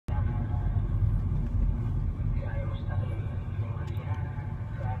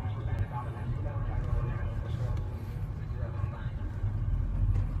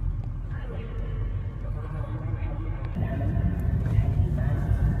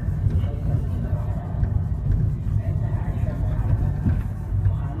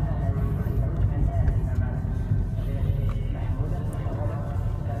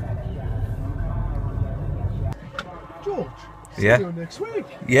Yeah. See you next week.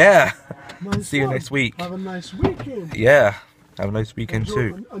 Yeah. Nice See you one. next week. Have a nice weekend. Yeah. Have a nice weekend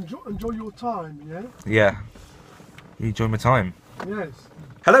too. Enjoy your time, yeah? Yeah. You enjoy my time. Yes.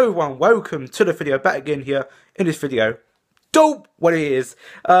 Hello everyone, welcome to the video. Back again here in this video. Dope what it is.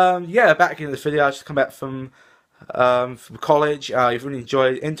 Yeah, back in this video. I just come back from college. I've really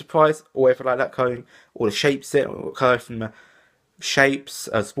enjoyed Enterprise or whatever like that, coloring all the shapes or colour from the shapes,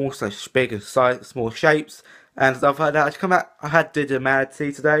 small slash big and size, small shapes and stuff like that. I just come back. Did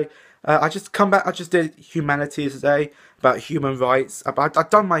humanity today. I just did humanities today about human rights. I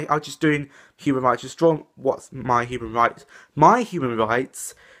was just doing human rights. Just drawing what's my human rights. My human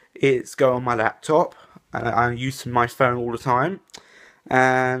rights is go on my laptop. I'm using my phone all the time,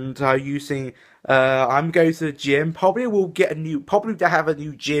 and I'm going to the gym. Probably to have a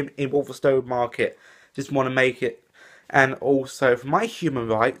new gym in Walthamstow Market. Just want to make it. And also for my human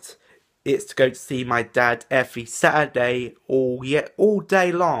right, it's to go to see my dad every Saturday, all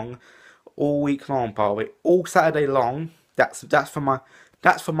day long, all week long, probably all Saturday long. That's for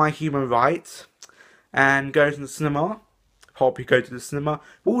my human right. And go to the cinema. Probably go to the cinema.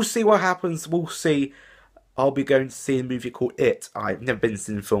 We'll see what happens. We'll see. I'll be going to see a movie called It. I've never been to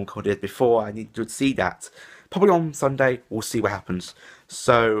see a film called It before. I need to see that. Probably on Sunday. We'll see what happens.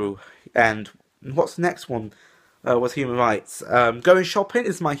 So, and what's the next one? Was human rights. Going shopping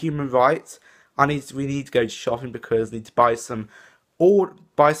is my human right. We need to go shopping because I need to buy some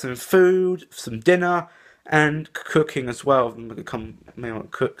food, some dinner, and cooking as well. I'm gonna maybe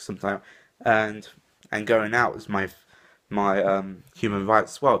want to cook sometime, and going out is my human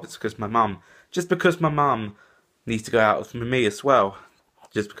rights as well. Because my mum needs to go out with me as well.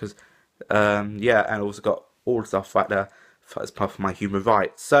 Just because, yeah, and also got all the stuff right there as part of my human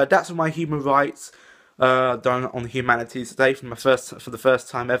rights. So that's my human rights. Done on the humanities today for the first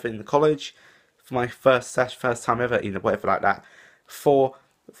time ever in the college, for my first time ever in whatever like that. For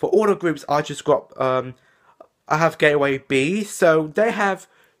all the groups, I just got I have Gateway B, so they have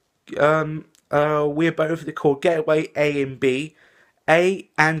we're both called Gateway A and B, A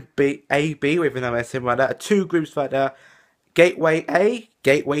and B, with no S in right there. Two groups right there. Gateway A,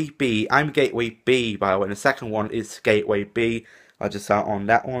 Gateway B. I'm Gateway B, by the way. And the second one is Gateway B. I just out on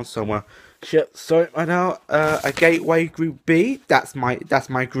that one somewhere. Shit, sorry right now. A Gateway Group B. That's my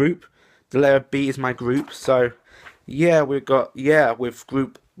group. The letter B is my group. So yeah, with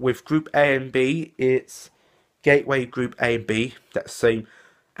group A and B, it's Gateway Group A and B. That's the same.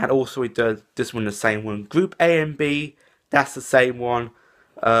 And also we did this one the same one. Group A and B. That's the same one.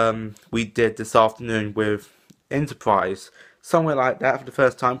 We did this afternoon with Enterprise. Somewhere like that for the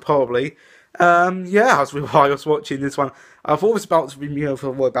first time, probably. Yeah, I was watching this one. I thought I was about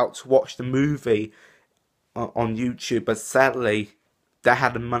to watch the movie on YouTube, but sadly, they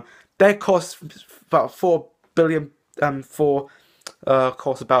had the money. They cost about $4 billion.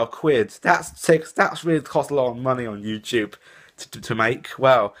 Cost about £1. That's really cost a lot of money on YouTube to make.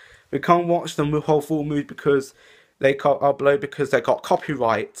 Well, we can't watch the whole full movie because they can't upload because they got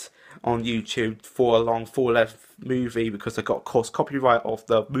copyright on YouTube for a long full-length movie because they got copyright of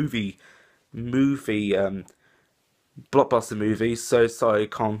the movie blockbuster movie, so sorry I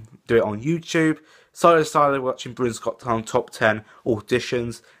can't do it on YouTube. So I decided watching Britain's Got Talent Top 10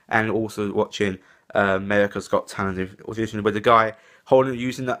 auditions and also watching America's Got Talent audition with the guy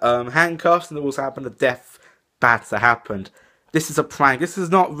using the handcuffs, and there also happened a death that happened. This is a prank. This is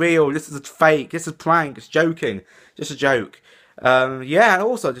not real. This is a fake. This is a prank. It's joking. Just a joke. Yeah, and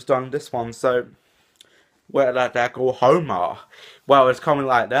also just done this one. So where like that go Homer. Well, it's coming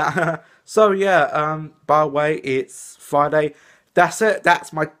like that. So yeah, by the way, it's Friday. That's it.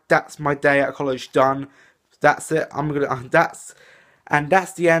 That's my day at college done. That's it. That's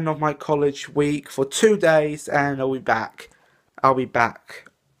the end of my college week for 2 days, and I'll be back. I'll be back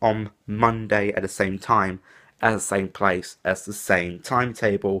on Monday at the same time, at the same place, at the same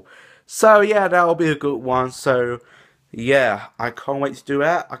timetable. So yeah, that'll be a good one. So yeah, I can't wait to do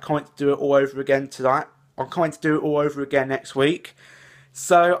it. I can't wait to do it all over again tonight. I can't wait to do it all over again next week.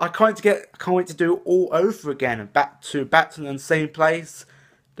 So I can't wait to do it all over again, back to the same place,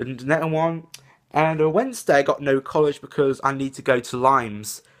 the next one. And Wednesday I got no college because I need to go to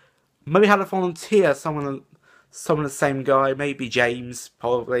Limes. Maybe have a volunteer, someone the same guy, maybe James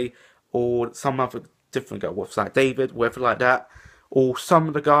probably, or some other different guy, what's like David, whatever like that, or some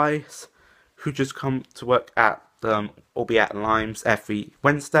of the guys who just come to work at or be at Limes every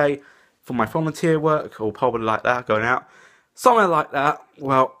Wednesday for my volunteer work, or probably like that, going out. Something like that.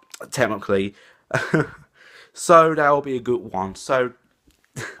 Well, technically. So that'll be a good one. So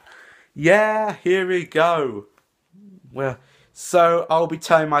yeah, here we go. Well, so I'll be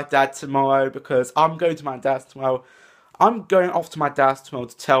telling my dad tomorrow because I'm going to my dad's tomorrow. I'm going off to my dad's tomorrow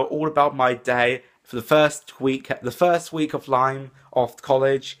to tell all about my day for the first week of Lyme off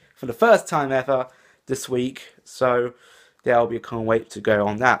college for the first time ever this week. So there'll be a can't wait to go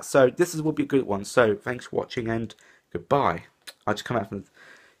on that. So this will be a good one. So thanks for watching and goodbye. I just come out from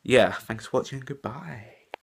yeah. Thanks for watching and goodbye.